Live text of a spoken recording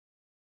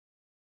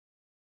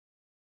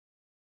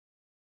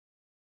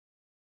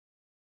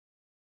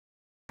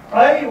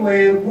I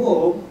will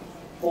move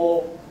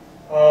for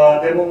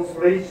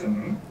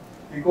demonstration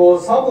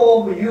because some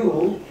of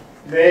you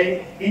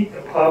may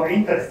have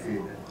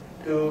interested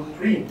to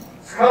print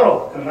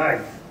scallop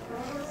tonight.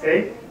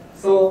 Okay?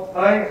 So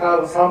I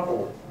have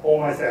sample for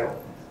myself.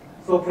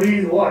 So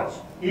please watch.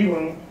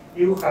 Even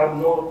you have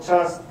no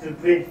chance to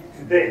print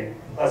today,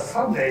 but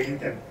someday you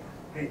can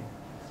print.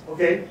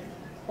 Okay?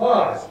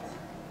 First,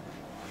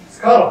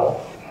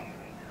 scallop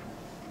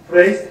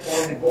placed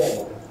on the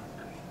board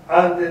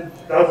and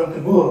it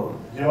doesn't move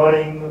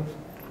during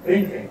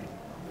printing.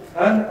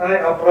 And I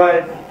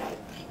applied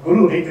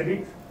glue a little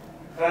bit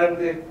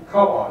and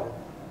covered.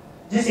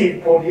 This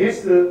is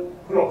polyester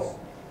cloth,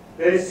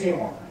 very thin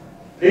one.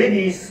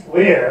 Ladies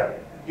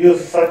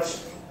use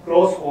such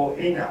cloth for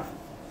inner.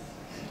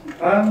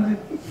 And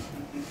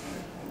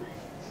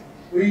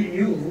we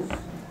use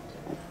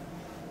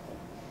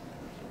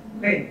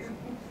paint.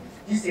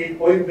 This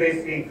is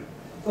oil-based ink.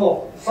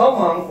 So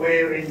someone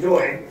will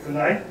enjoy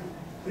tonight.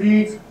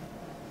 Please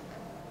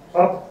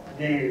up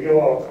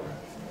your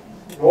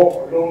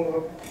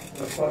long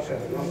discussion.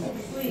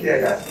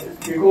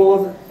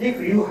 Because if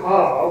you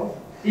have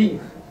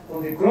ink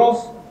on the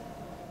cloth,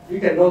 you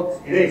cannot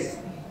erase.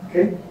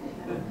 Okay?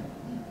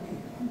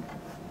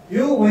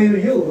 You will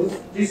use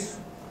this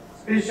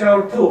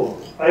special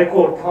tool I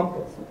call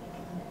tamper,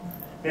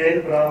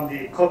 made from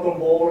the cotton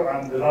ball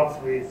and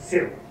wrapped with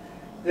silk.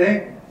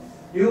 Then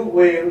you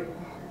will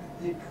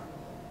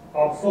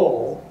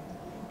absorb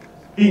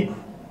ink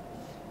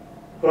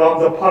from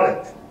the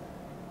palette.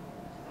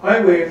 I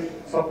will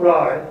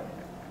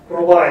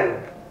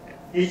provide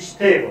each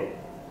table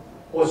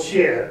or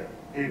share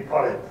the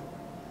palette.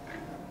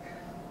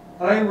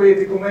 I will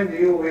recommend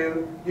you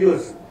will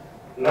use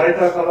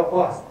lighter color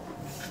first.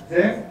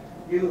 Then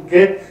you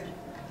get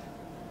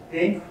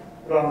ink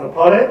from the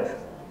palette.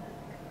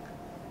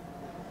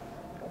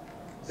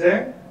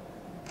 Then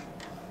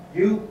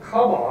you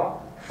cover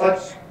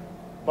such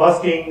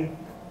masking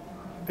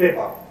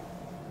paper.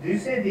 Do you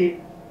see the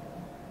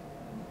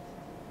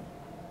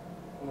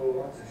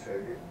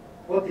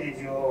what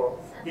is your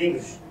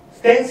English?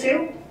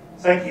 Stencil?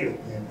 Thank you.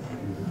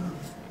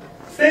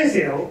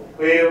 Stencil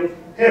will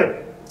help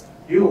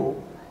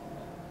you.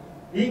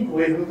 Ink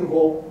will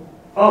go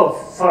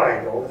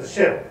outside of the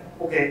shell.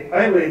 Okay,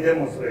 I will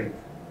demonstrate.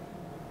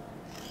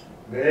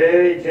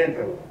 Very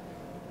gentle.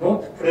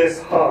 Not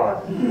press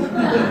hard.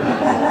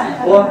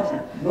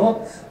 Or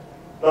not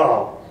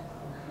loud.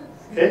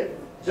 Okay?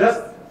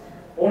 Just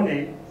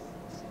only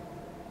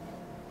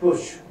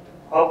push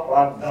up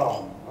and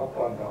down, up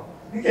and down.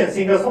 You can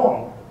sing a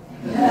song.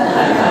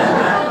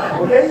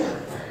 Okay?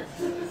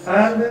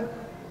 And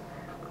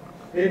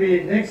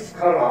maybe next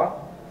color,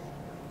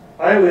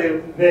 I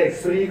will make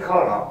 3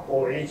 colors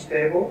for each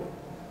table.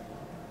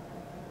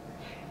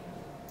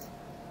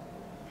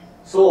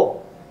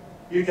 So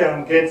you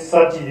can get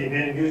such a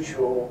very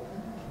neutral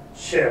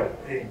shell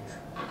print.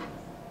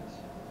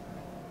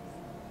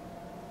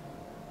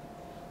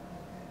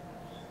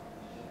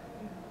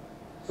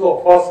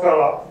 So first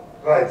color,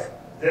 white.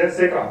 Then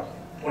second,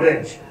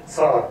 orange.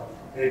 Third,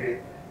 maybe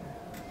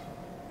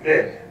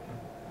red.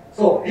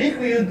 So if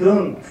you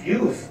don't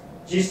use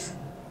this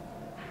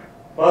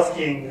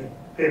masking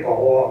paper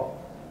or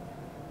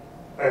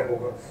I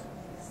forgot.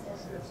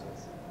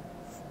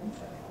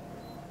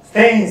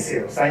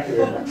 Stencil, thank you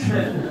very much.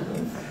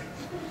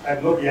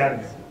 I'm not young.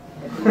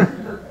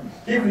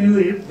 If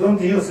you don't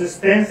use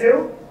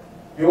stencil,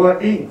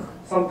 your ink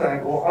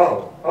sometimes go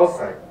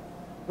outside,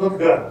 not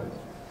good.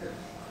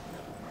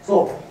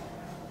 So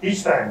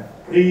each time,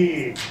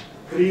 please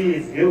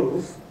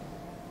use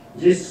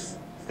this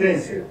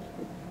stencil.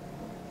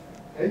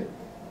 Okay?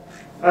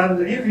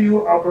 And if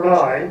you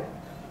apply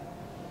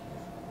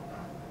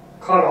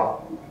color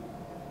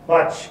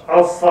much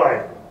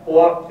outside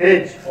or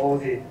edge of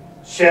the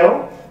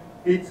shell,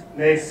 it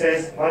makes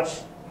sense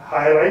much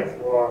highlight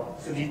or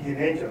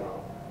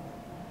 3-dimensional.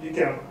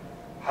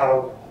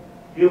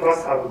 You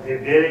must have a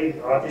very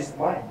artist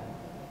mind.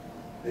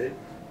 Okay?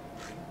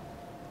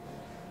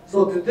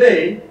 So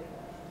today,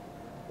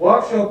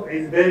 workshop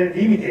is very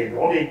limited,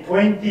 only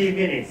 20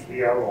 minutes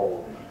we are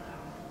all,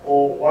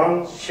 or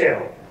one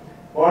shell.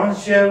 One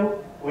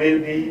shell will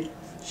be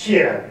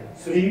shared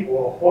 3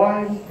 or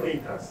 5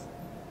 printers.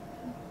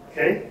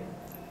 Okay?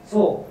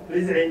 So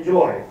please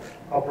enjoy,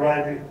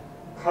 apply the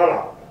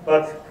color,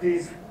 but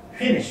please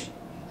finish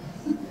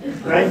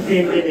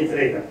 19 minutes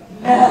later.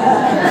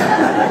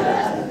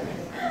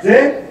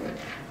 Then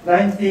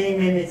 19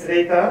 minutes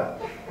later,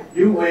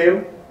 you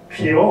will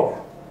peel off.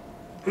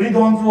 Please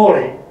don't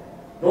worry,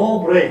 no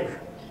break.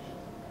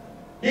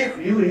 If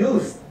you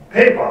use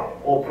paper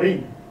or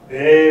print,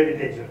 very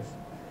dangerous.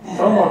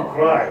 Someone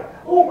cried,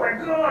 oh my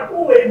God,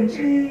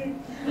 OMG.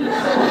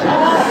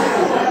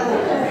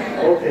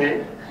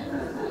 Okay.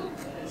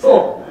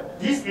 So,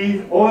 this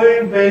is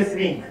oil-based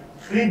ink.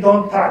 Please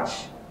don't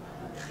touch.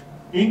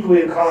 Ink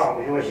will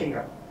come your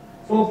finger.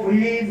 So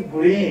please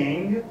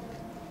bring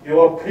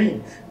your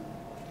print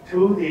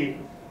to the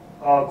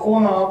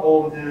corner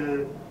of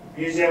the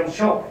museum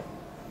shop.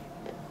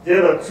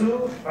 there are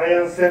two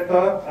iron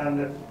center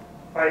and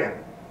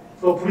iron.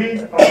 So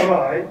please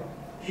apply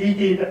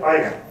heated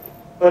iron.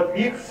 But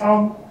if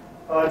some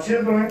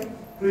children,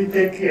 please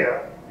take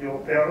care, your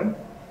parent,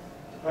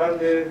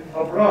 and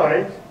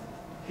apply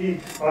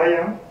heat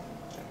iron.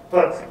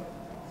 But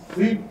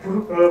we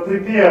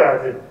prepare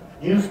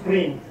the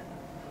newsprint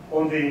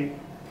on the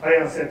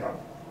iron center.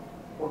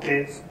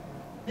 Okay,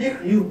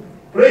 if you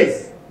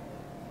place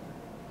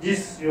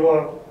this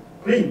your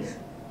print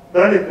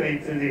directly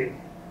to the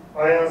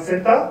iron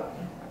center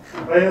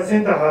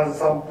has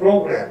some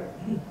problem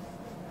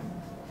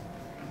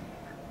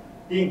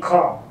in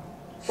CAM.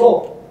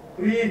 So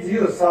please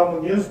use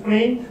some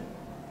newsprint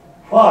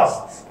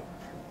first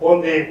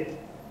on the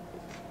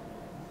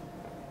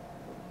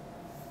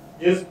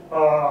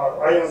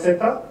iron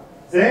center,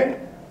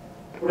 then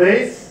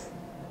place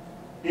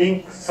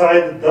ink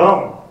side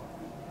down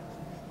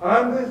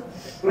and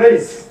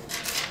place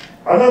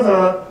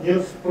another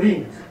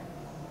newsprint.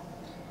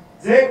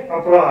 Then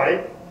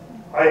apply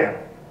iron.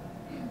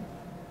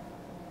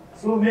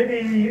 So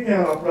maybe you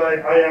can apply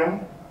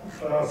iron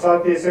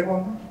 30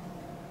 seconds,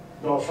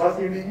 no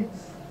 30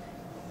 minutes.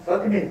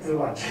 30 minutes too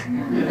much.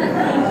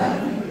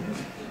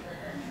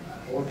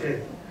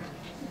 Okay.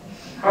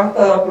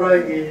 After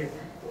applying the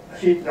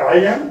heat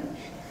iron,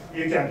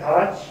 you can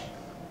touch,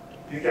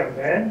 you can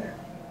bend,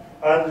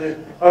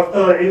 and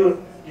after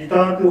you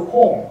return to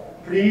home,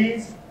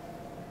 please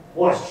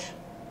wash.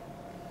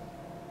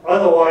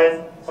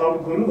 Otherwise,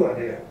 some glue are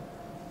there.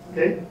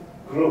 Okay?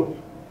 Glue.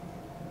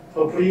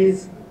 So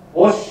please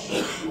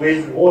wash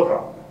with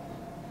water,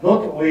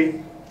 not with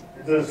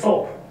the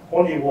soap,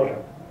 only water.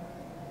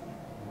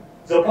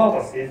 The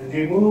purpose is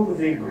remove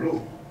the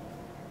glue.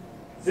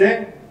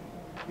 Then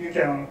you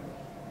can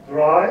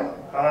dry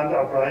and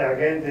apply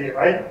again the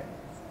iron.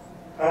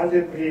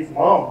 And please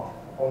mount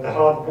on the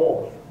hard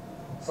board,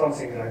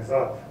 something like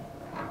that.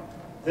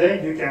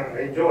 Then you can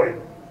enjoy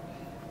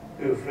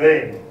to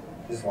frame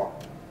this one.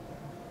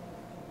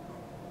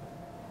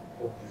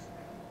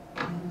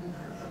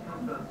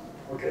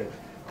 Okay,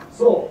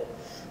 so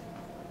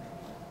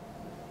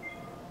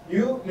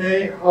you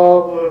may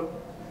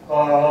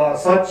have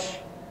such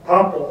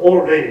tampo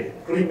already,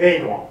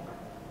 pre-made one.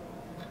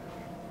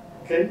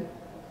 Okay?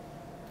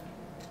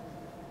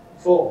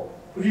 So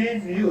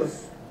please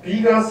use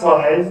bigger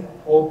size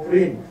of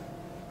print,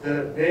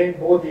 the main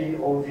body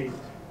of the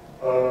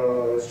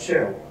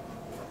shell.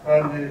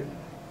 And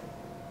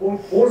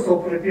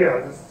also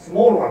prepare the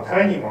small one,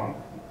 tiny one.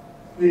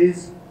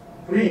 Please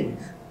print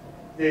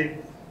the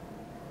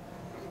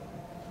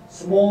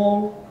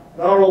small,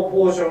 narrow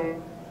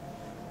portion,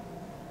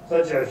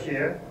 such as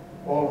here,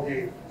 of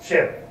the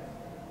shell.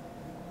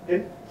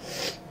 Okay?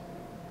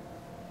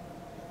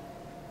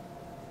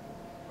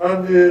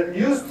 And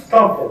used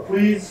tampo,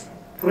 please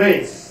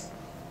place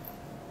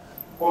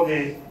on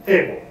the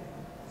table.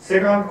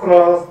 Second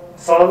class,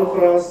 third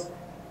class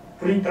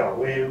printer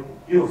will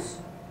use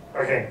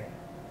again.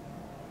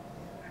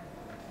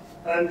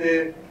 And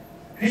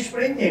fish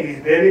printing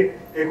is very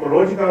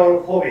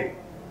ecological hobby.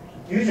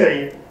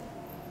 Usually,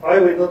 I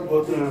will not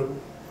go to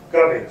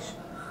garbage.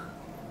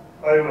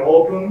 I will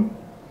open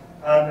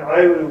and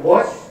I will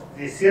wash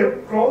the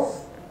silk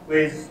cloth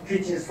with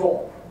kitchen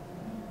soap.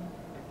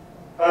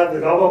 And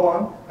the rubber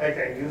one I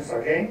can use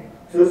again.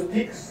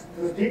 Toothpicks,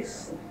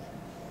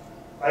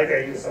 I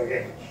can use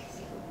again.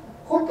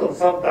 Cotton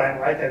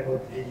sometimes I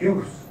cannot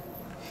reuse.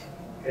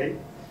 Okay?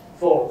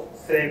 So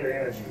save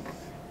energy,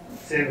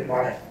 save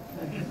money.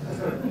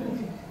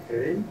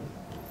 Okay?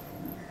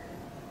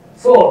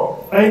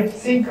 So I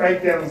think I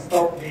can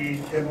stop the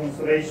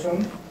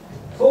demonstration.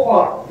 So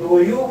far,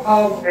 do you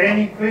have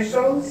any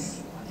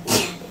questions?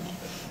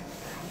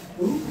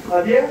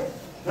 Are there?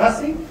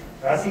 Nothing?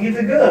 Nothing is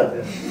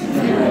good.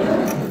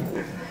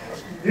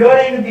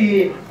 During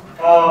the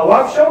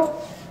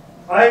workshop,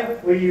 I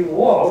will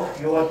walk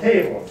your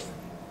tables.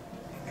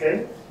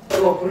 Okay?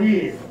 So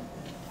please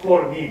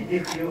call me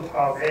if you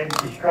have any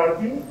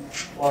difficulty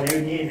or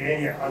you need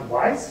any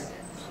advice.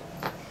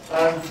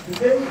 And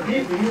today,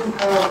 if you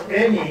have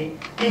any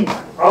ink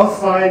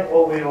outside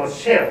of your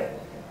shell,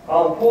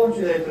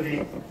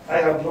 unfortunately, I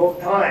have no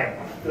time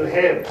to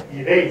help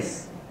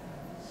erase.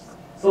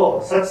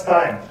 So, such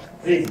time,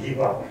 please give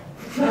up.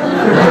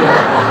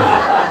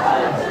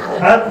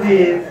 At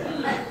the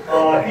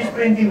fish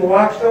printing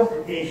workshop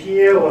in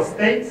here or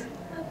state,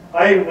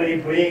 I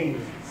will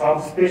bring some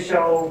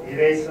special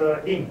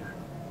eraser ink.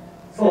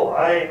 So,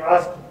 I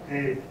asked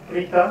the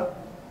printer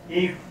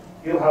if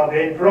you have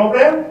any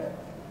problem.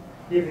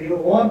 If you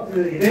want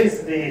to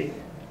erase the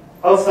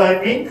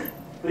outside ink,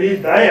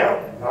 please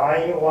dial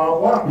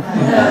 911.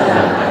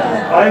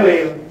 I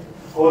will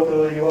go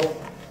to your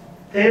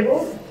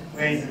table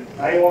with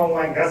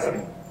 911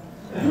 gasoline.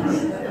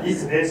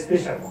 It's very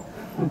special.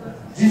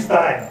 This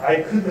time,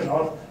 I could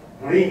not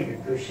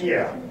bring to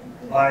here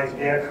by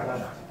Air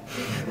Canada.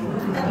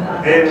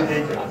 Very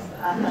dangerous.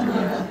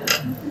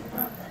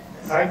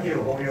 Thank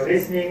you for your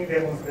listening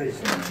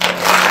demonstration.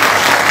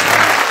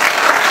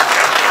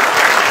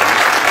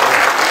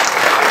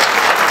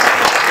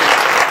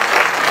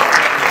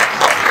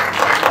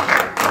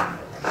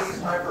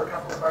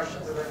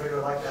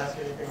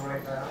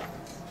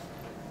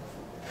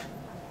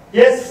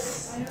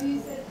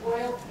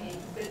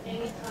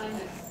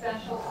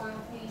 special oil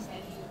paint,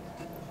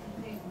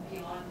 anything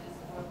beyond just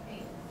oil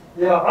paint?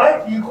 Yeah,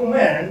 I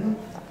recommend,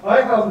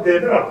 I have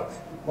developed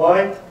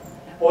my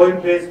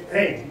oil-based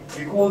paint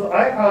because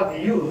I had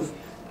used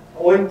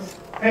oil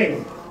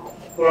paint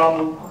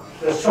from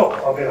the shop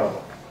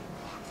available.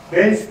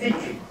 Very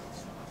sticky.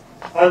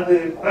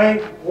 And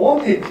I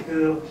wanted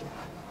to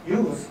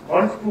use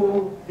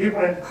multiple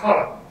different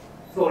colors.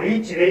 So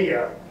each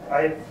layer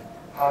I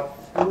had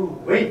to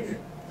wait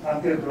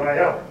until dry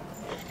out.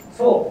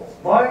 So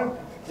my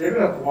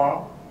developed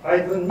one, I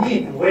don't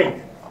need to wait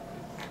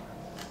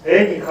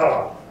any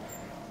color.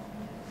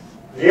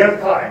 Real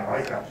time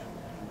I can.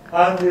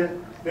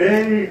 And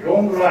very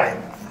long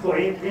line. So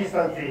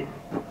instantly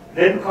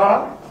red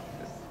color,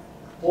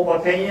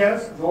 over 10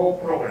 years, no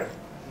problem.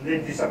 They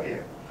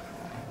disappear.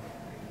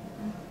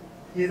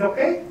 Is it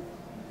okay?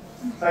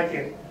 Thank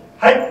you.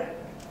 Hi.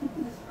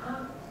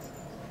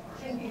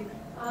 Thank you.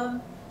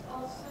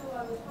 Also,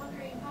 I was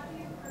wondering, how do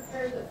you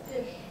prepare the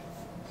fish?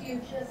 Do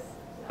you just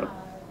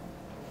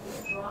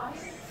dry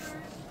it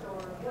first, or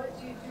what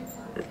do you do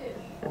to the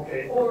fish?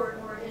 Okay. Or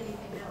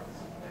anything else?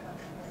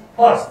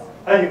 First,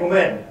 I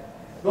recommend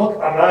not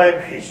a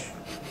live fish.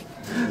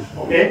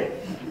 Okay?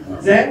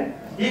 Then,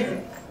 if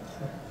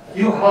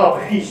you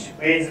have fish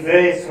with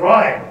very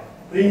slime,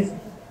 please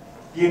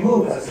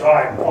remove the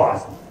slime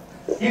first.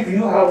 If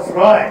you have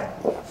slime,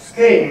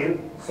 scale,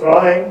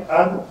 slime,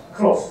 and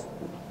cross,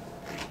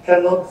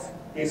 cannot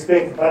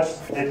expect much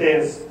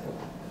details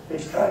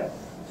each time.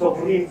 So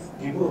please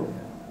remove them.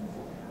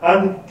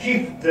 And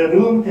keep the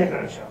room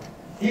temperature.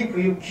 If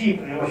you keep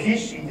your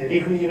fish in the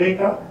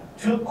refrigerator,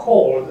 too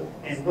cold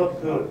is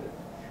not good.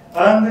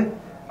 And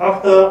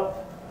after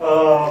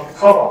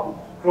cover,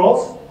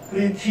 cloth,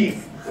 please keep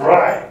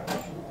dry.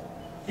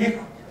 If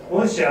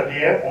moisture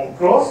there on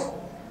cloth,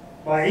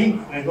 my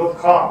ink will not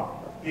come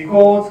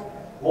because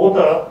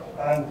water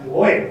and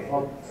oil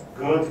not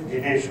good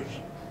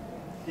relationship.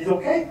 Is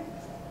okay?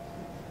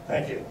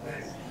 Thank you.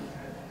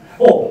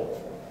 Oh,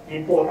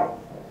 important.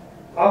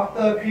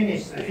 After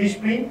finish the fish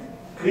print,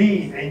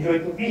 please enjoy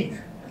to eat.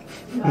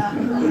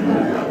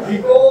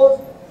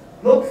 Because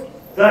not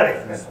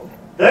direct method.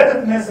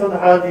 Direct method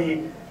has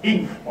the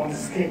ink on the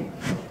skin,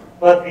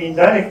 but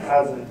indirect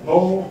has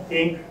no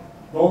ink,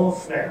 no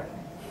smell.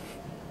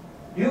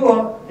 You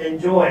are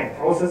enjoying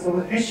process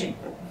of fishing,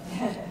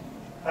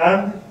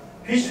 and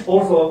fish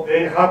also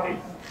very happy.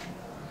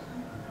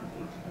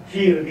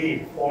 He will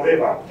be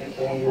forever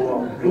on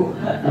your room.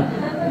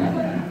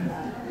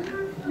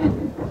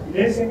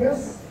 Anything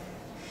else?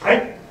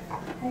 Hi.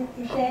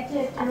 Is that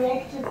a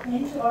direct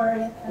print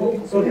or?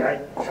 Oh, sorry, I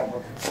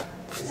cannot.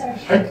 Sorry.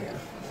 Hi.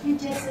 You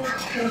just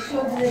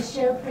showed the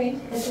show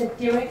print as a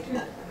direct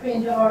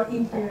print or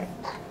indirect.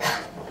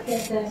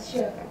 That's the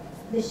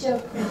show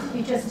print.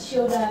 You just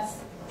showed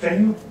us.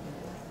 Can you?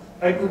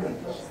 I couldn't.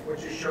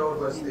 What you showed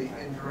was the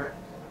indirect,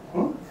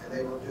 Hmm? and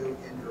they will do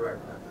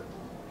indirect method.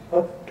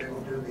 What? They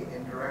will do the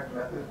indirect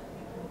method,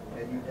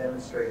 and you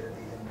demonstrated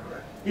the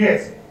indirect.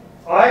 Yes,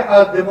 I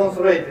have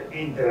demonstrated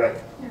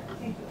indirect.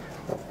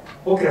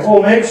 Okay,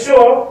 so make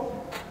sure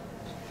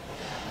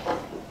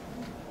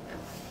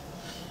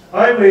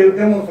I will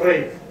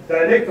demonstrate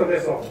direct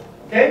method.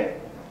 Okay?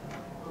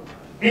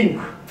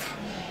 Ink.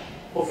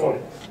 Oh, sorry.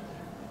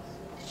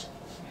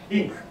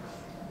 Ink.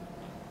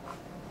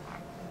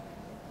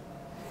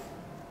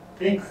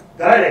 Ink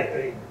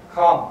directly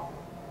come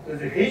to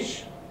the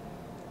fish,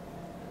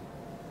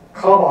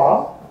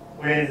 cover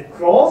with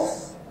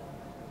cloth,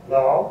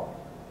 now,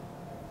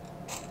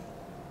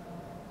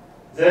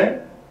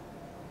 then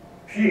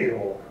peel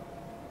off.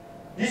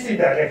 This is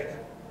direct.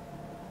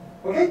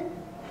 Okay?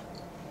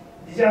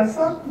 Did you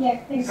understand? Yeah,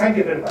 thanks. Thank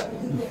you very much.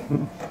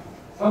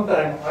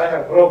 Sometimes I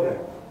have problem.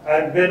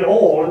 I'm very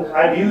old.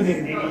 I'm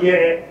using the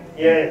ear.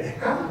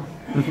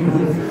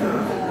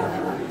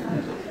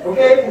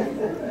 Okay?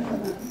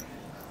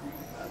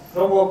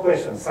 No more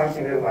questions. Thank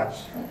you very much.